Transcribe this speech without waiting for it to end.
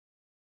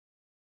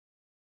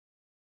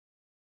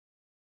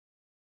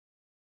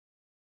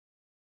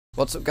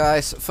What's up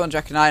guys,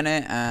 fourzerotwo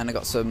here, and I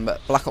got some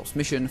Black Ops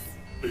Mission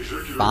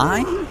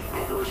 5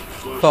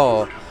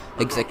 for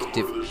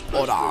Executive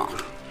Order.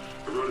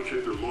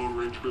 Eradicate their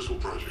long-range missile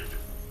project.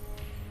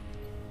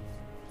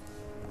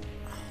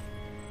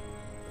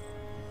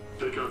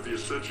 Take out the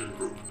Ascension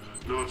group.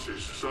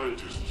 Nazis,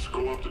 scientists,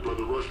 co-opted by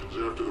the Russians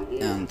after the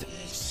war. And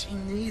she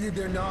needed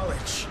their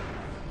knowledge.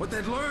 What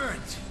they'd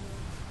learned.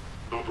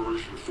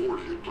 Operation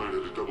 40 had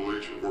planted a double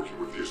agent working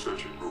with the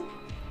Ascension group.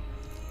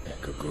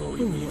 Echo Grow,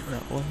 you mean?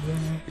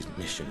 His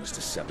mission was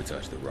to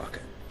sabotage the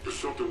rocket. But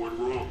something went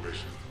wrong,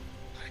 Mason.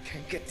 I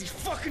can't get these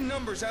fucking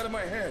numbers out of my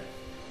head.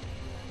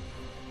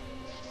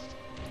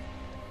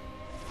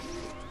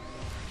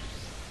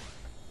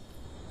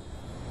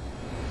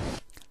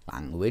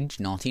 language,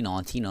 naughty,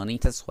 no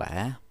need to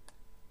swear.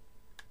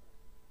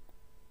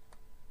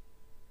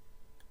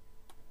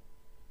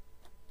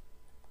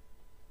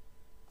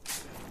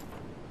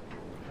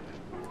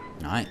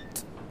 Right.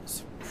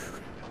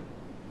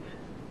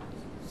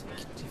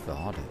 Executive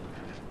order.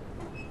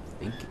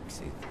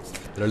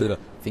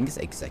 I think it's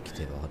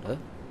executive order.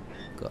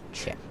 Got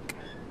check.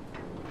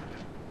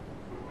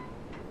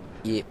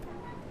 Yep.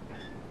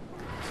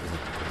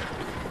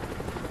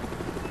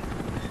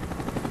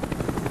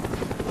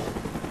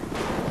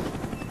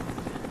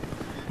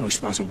 No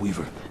response from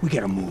Weaver. We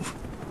gotta move.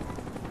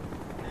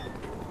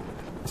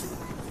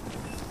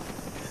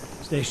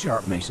 Stay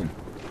sharp, Mason.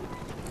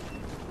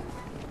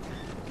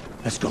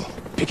 Let's go.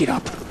 Pick it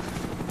up.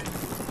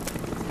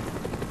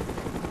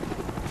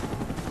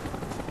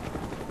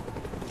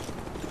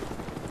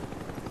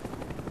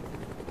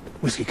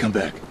 Whiskey, come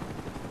back.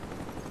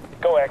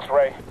 Go,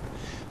 X-Ray.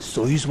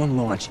 Soyuz 1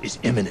 launch is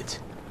imminent.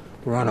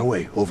 We're on our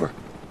way. Over.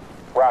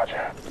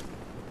 Roger.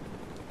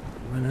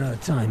 Running out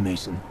of time,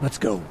 Mason. Let's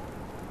go.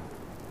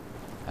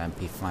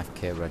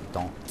 MP5K red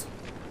dot.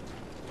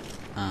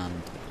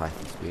 And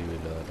Python speed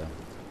reloader.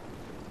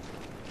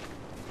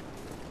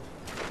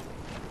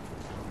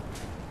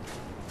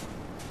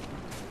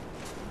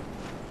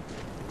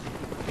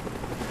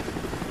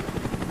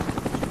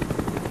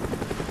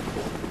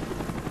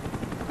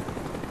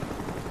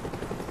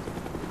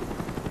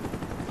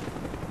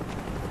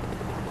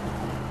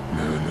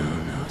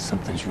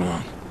 Something's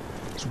wrong.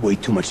 There's way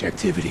too much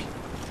activity.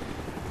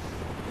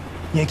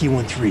 Yankee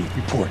 1-3,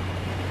 report.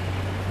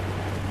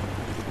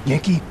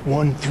 Yankee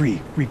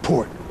 1-3,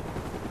 report.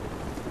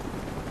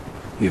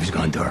 Weaver's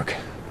gone dark.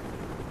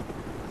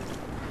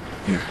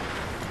 Here,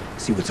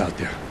 see what's out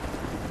there.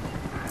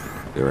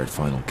 They're at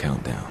final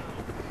countdown.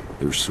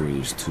 There's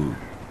Soyuz 2,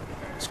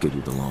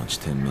 scheduled to launch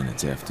 10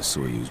 minutes after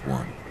Soyuz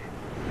 1. Up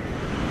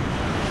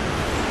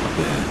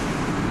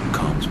ahead,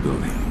 comms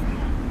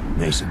building.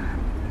 Mason,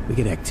 we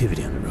get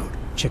activity on the road.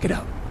 Check it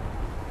out.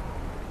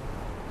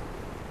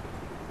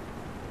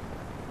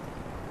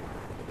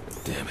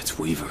 Damn, it's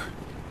Weaver.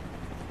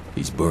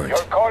 He's burnt.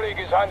 Your colleague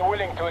is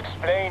unwilling to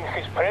explain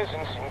his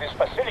presence in this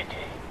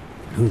facility.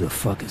 Who the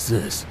fuck is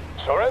this?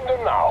 Surrender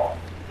now,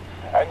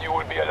 and you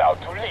will be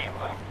allowed to leave.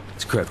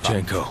 It's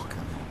Kravchenko.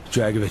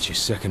 Dragovich is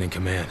second in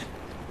command.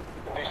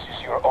 This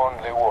is your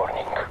only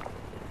warning.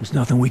 There's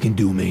nothing we can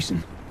do,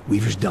 Mason.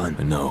 Weaver's done.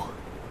 I know.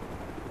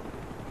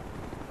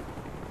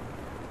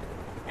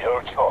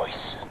 Your choice.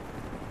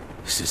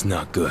 This is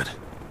not good.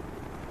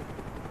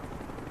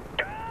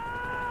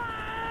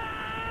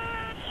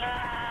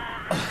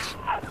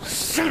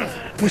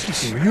 Whiskey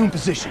team, you're in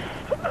position.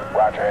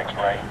 Roger,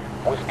 X-Ray.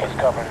 Whiskey's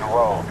covering the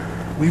road.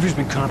 Weaver's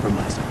been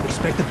compromised.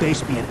 Expect the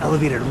base to be an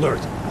elevated alert.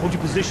 Hold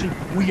your position.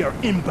 We are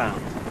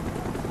inbound.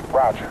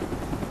 Roger.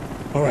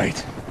 All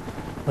right.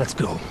 Let's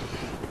go.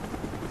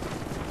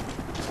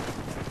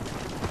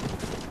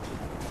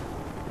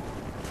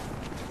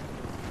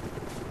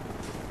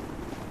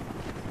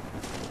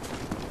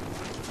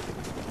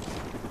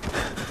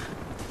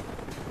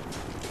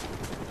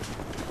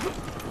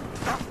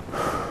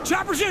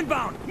 Chopper's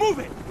inbound! Move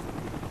it!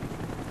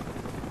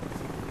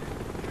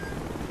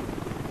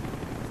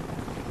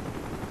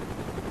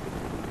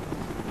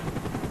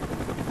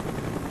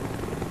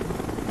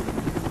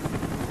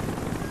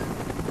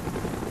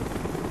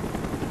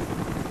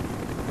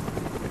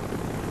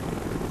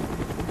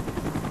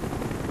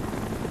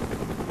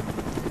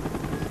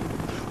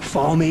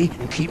 Follow me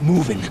and keep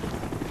moving.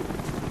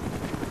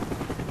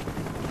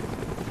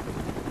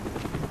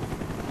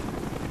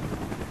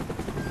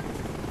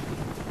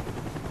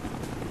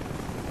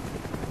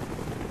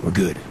 We're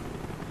good.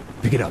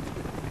 Pick it up.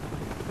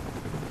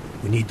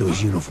 We need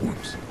those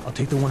uniforms. I'll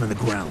take the one on the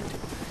ground.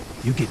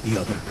 You get the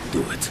other.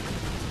 Do it.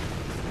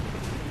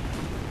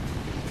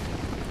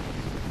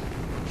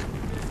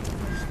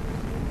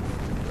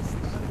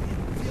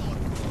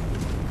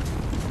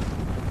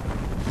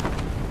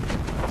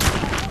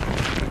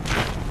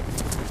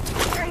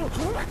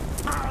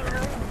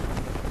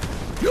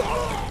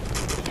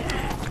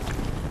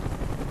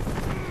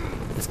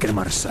 Let's get him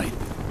out of sight.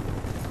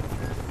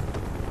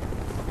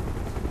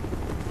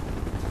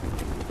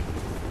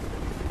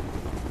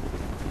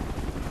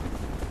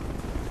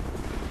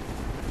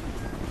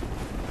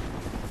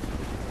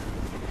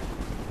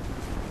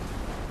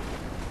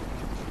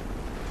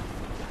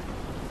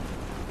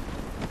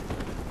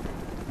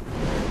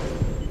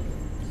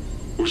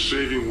 Was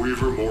saving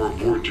Weaver more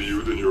important to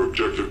you than your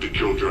objective to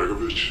kill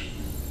Dragovich?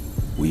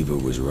 Weaver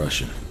was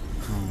Russian.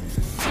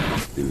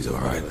 He was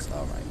alright.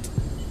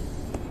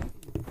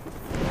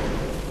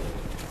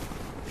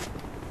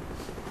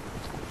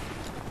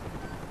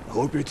 I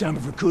hope your time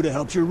for Kuda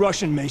helps your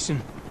Russian,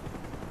 Mason.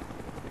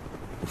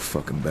 We're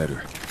fucking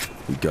better.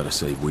 We gotta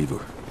save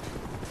Weaver.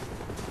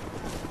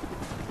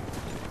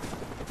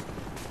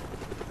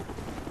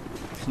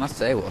 Can I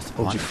say what's the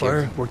Hold point your of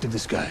fire, you? work the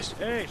disguise.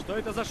 Эй, что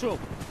это за шум?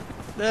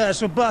 Да,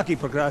 собаки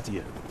по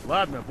гратье.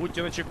 Ладно,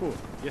 будьте начеку.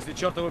 Если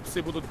чертовы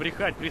псы будут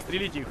брехать,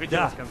 пристрелите их и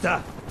дело с концом.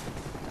 Да.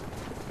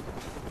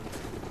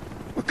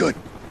 We're good.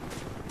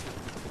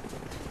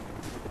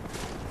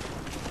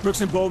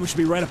 Brooks and Bowman should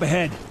be right up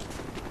ahead.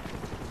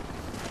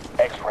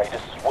 X-ray,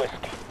 this is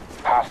Whiskey.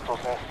 Hostiles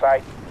in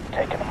sight,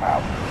 taking them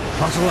out.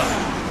 Hustle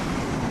up.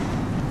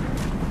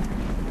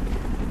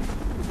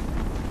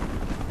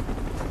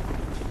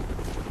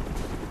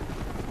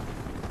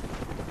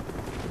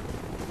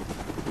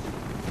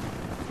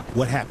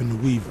 What happened to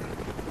Weaver?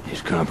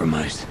 He's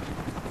compromised.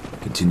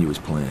 Continue as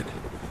planned.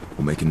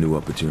 We'll make a new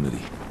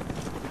opportunity.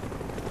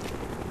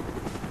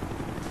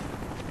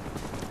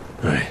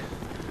 All right,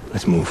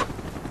 let's move.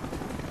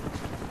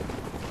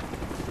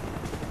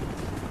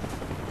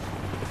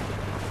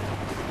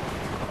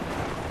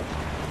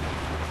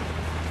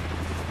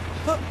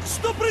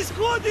 Что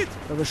происходит?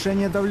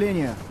 Повышение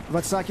давления. В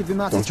отсаке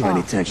 12 Don't draw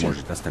any attention.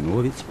 Может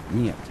остановить?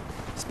 Нет.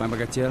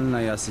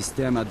 Вспомогательная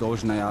система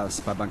должна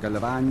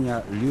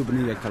вспомогательная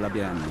любые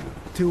колебания.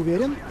 Ты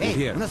уверен?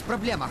 Эй, у нас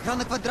проблема.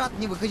 Охрана квадрат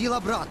не выходила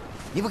обратно.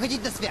 Не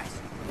выходить на связь.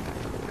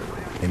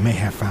 They may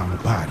have found the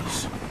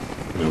bodies.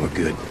 No, we're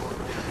good.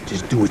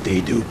 Just do what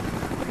they do.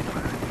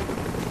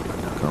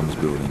 Comms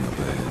building up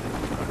ahead.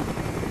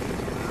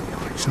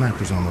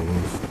 Snipers on the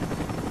roof.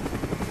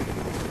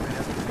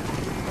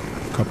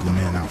 Couple of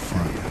men out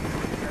front.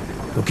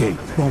 Okay,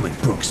 Bowman,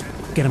 Brooks,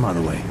 get him out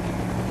of the way.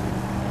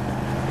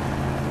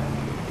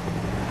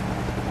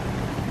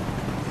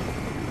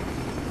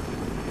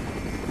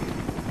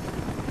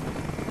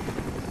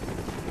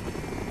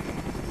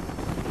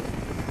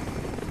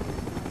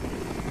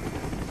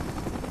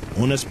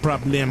 У нас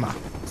проблема.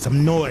 Со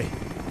мной.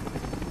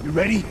 You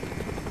ready?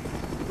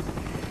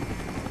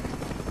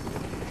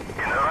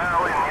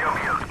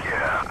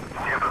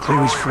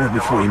 Clear his floor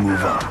before you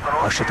move up.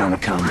 I'll shut down the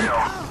comm.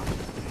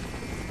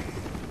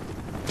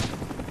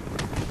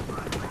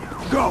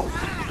 Go!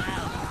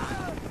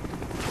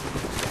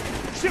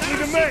 Shift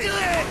to me!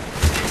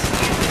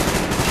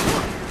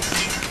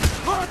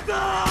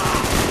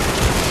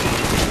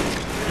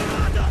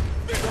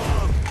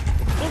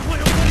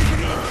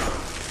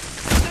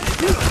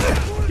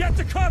 Get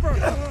to cover!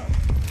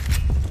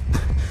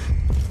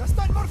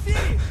 Достань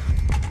морфий!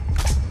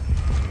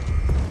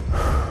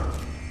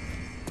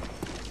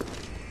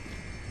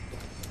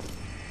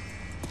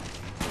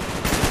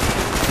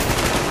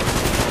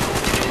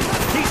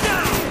 He's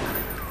down!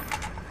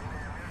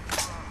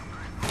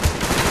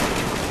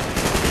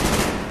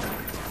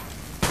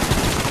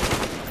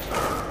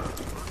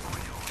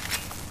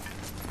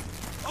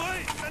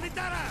 Ой,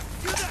 санитара!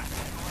 Сюда!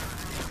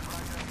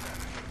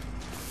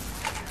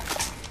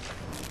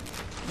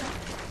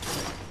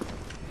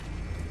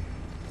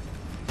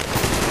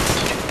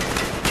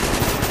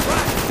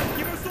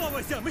 Не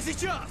высовывайся! Мы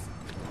сейчас!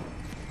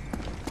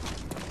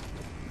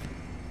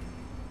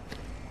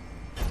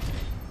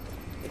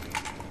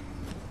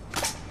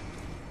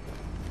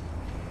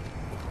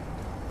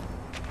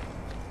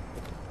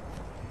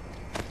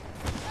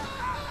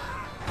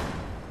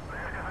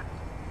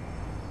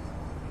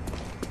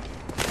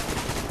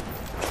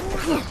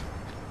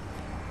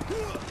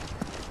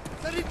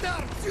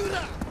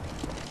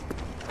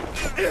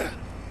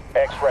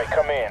 X-ray,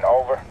 come in,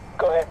 over.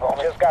 Go ahead, Bowman.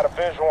 Just got a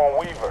visual on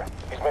Weaver.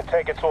 He's been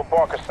taken to a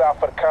bunker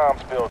south of the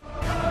comms building.